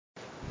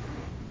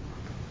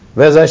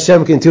Vez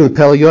Hashem continue with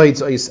Pel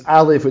Yoitz Ois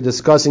Aleph. We're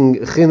discussing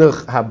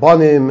Chinuch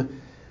Habanim,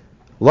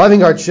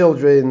 loving our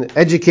children,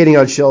 educating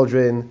our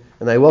children,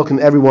 and I welcome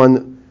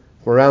everyone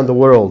from around the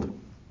world.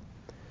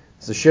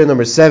 This is share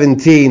number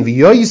 17.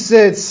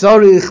 V'yoyset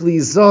sarich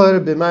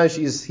lizar b'mash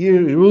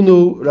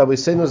yizhirunu Rabbi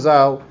Seinu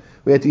Zal.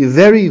 We have to be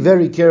very,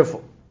 very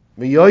careful.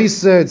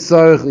 V'yoyset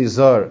sarich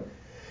lizar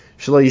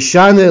shelo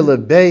yishane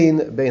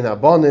lebein bein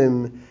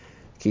habanim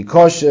ki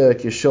kosher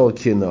kishol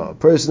kina.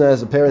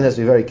 A parent has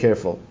to be very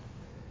careful.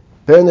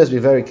 Parent has to be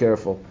very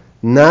careful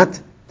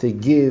not to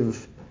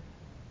give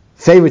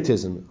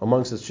favoritism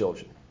amongst his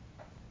children.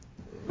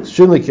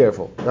 Extremely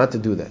careful not to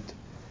do that.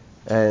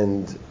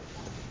 And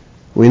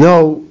we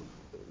know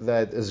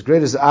that as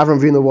great as Avram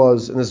Avinu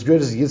was, and as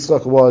great as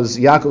Yitzchak was,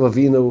 Yaakov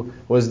Avinu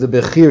was the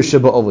Bechir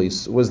Sheba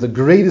Avos, was the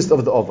greatest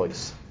of the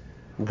Avos.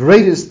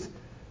 Greatest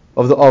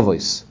of the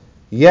Avos.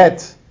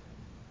 Yet,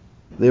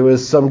 there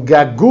was some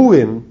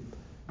gaguim,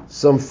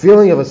 some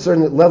feeling of a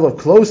certain level of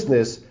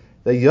closeness,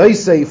 that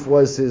Yosef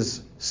was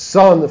his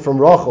son from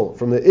Rachel,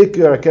 from the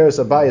Ikar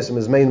Akeres Abayis, from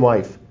his main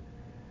wife.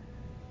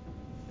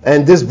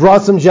 And this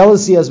brought some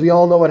jealousy, as we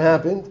all know what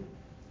happened.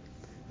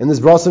 And this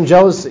brought some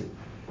jealousy.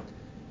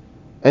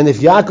 And if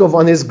Yaakov,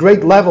 on his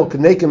great level, could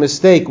make a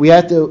mistake, we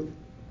have to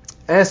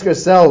ask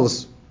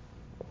ourselves,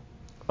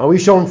 are we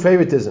showing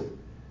favoritism?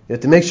 You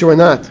have to make sure we're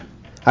not.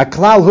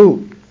 Haklal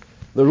hu.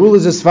 The rule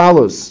is as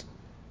follows.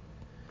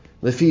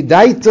 Lefi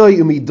daitoi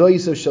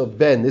umidoiso shel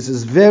ben. This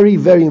is very,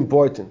 very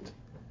important.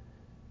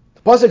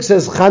 The pasuk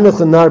says, Chanoch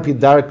l'nar pi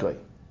darkoi.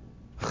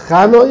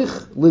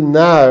 Chanoch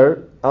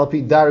l'nar al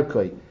pi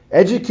darkoi.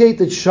 Educate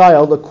the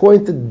child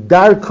according to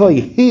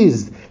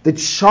darkoi, the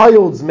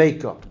child's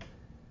makeup.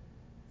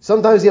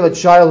 Sometimes you have a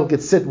child who can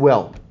sit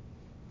well.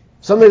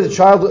 Sometimes a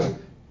child,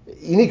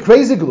 you need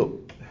crazy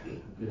glue.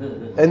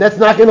 And that's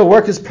not going to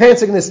work. His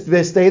pants are going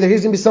to stay there.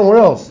 He's going to be somewhere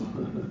else.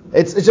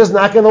 It's just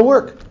not going to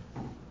work.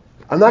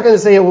 I'm not going to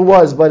say who it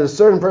was, but a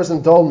certain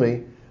person told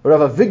me,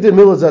 Rav Avigdor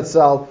Miller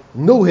Zatzal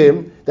knew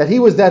him, that he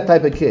was that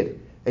type of kid.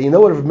 And you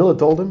know what Rav Miller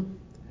told him?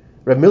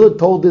 Rav Miller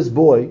told this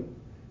boy, he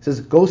says,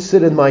 go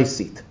sit in my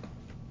seat.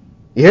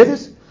 You hear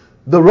this?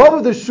 The Rav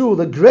of the Shul,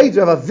 the great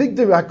Rav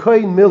Avigdor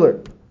HaKohen Miller,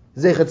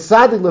 Zechat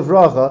Tzadik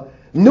Levracha,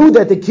 knew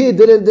that the kid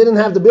didn't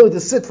have the ability to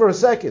sit for a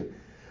second.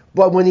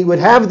 But when he would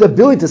have the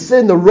ability to sit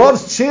in the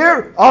Rav's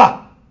chair,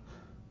 I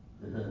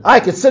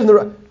could sit in the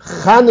Rav.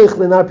 Chanech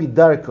lenar pi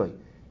darkoi.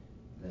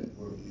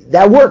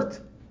 That worked.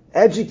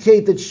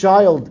 Educate the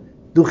child.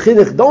 Do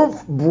chinuch.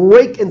 Don't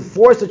break and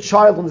force a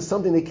child into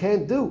something they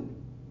can't do.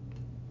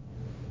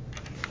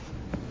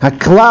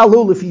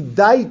 Haklalu lefi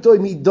daitoi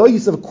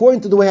midoisav,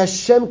 according to the way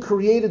Hashem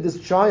created this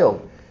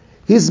child.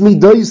 His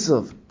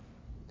midoisav.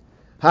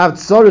 Have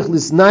tzarich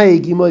lisnai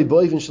gimoi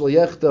boivin shel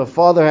yechte. A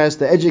father has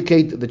to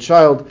educate the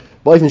child.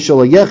 Boivin shel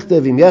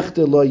yechte vim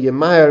yechte lo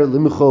yemair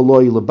limicho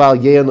lo lebal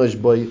yeanosh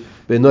boy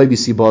benoi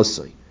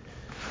bisibasai.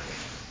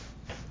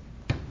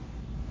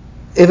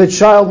 If a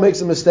child makes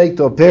a mistake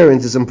to a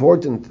parent, it's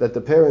important that the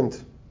parent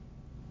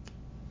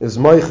is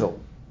moichel.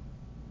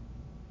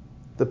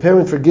 The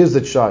parent forgives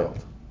the child.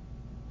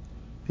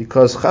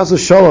 Because chas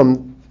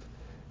v'shalom,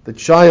 the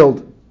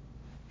child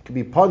can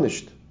be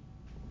punished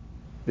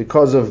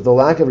because of the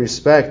lack of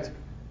respect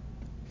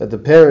that the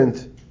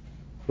parent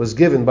was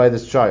given by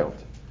this child.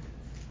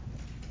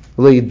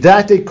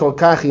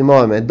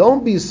 And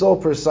don't be so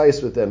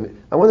precise with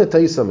them. I want to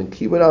tell you something.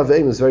 Kibbud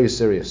Avim is very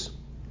serious.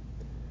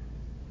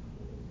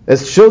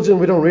 As children,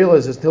 we don't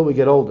realize this until we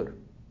get older.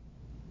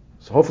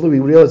 So hopefully we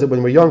realize it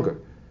when we're younger.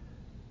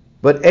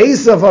 But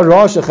Esav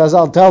HaRasha,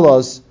 Chazal tell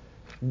us,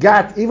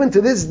 got, even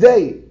to this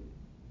day,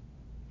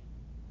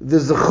 the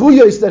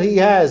zechuyos that he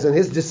has and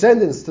his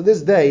descendants to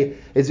this day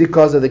is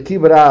because of the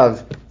kibbud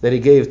av that he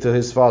gave to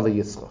his father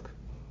Yitzchak.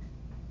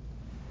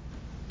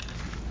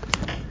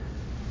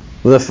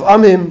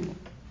 L'famim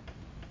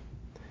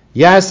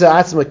yasa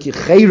atzma ki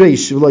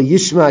cheiresh v'lo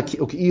yishma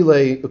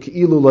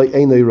u'ki'ilu lo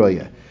einoi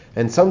roya.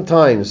 And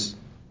sometimes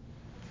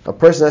a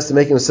person has to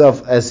make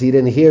himself as he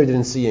didn't hear,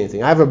 didn't see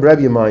anything. I have a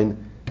Rebbe of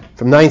mine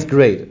from 9th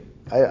grade.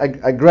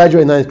 I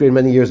graduated 9th grade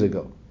many years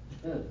ago.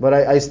 But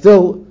I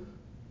still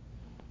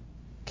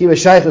keep a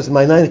shaykhus with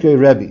my 9th grade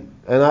Rebbe.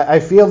 And I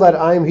feel that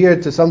I'm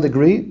here to some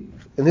degree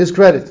in his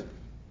credit.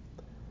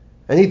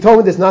 And he told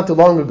me this not too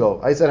long ago.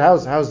 I said,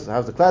 how's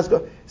the class go?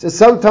 He said,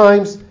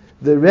 sometimes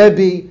the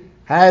Rebbe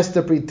has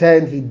to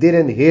pretend he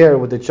didn't hear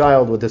what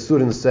the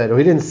student said, or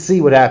he didn't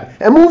see what happened.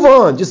 And move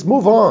on, just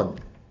move on.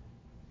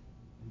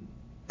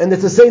 And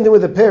it's the same thing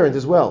with the parent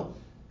as well.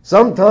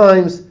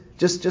 Sometimes,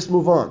 just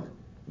move on.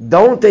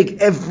 Don't take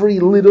every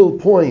little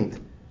point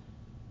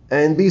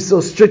and be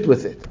so strict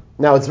with it.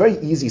 Now, it's very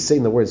easy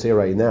saying the words here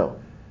right now.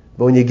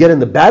 But when you get in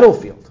the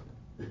battlefield,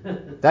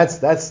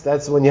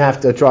 that's when you have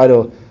to try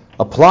to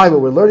apply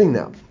what we're learning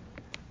now.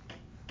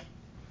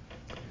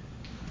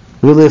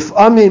 And there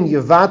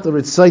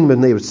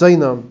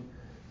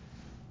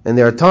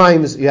are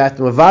times you have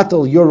to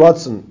mevatel your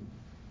ratzon,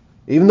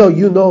 even though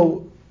you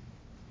know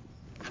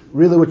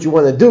really what you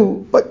want to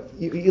do, but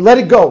you let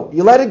it go.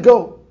 You let it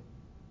go.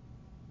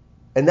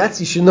 And that's,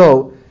 you should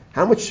know,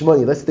 How much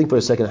money, let's think for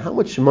a second, how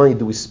much money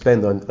do we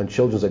spend on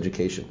children's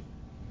education?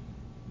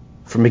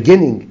 From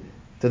beginning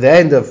to the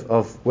end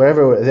of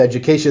wherever the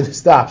education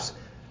stops.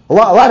 A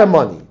lot of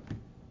money.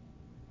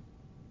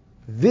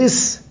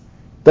 This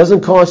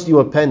doesn't cost you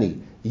a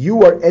penny.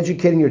 You are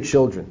educating your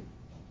children.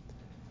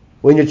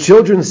 When your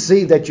children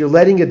see that you're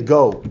letting it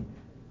go,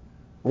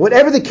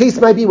 whatever the case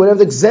might be, whatever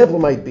the example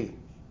might be,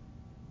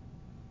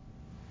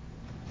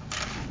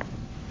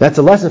 that's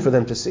a lesson for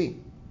them to see.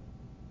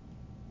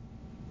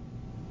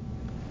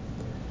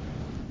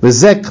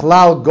 V'zeh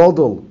klal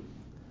godol,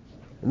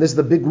 and this is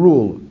the big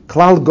rule.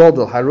 Klal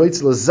godol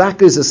haroitz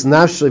l'zakis es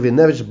nafshe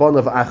v'nefesh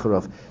bonav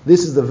acharav.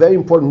 This is the very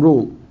important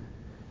rule.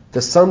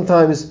 To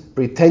sometimes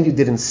pretend you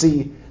didn't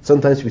see,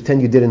 sometimes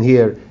pretend you didn't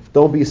hear.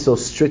 Don't be so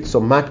strict,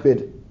 so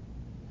makbid,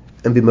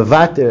 and be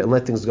mavater and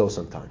let things go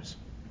sometimes.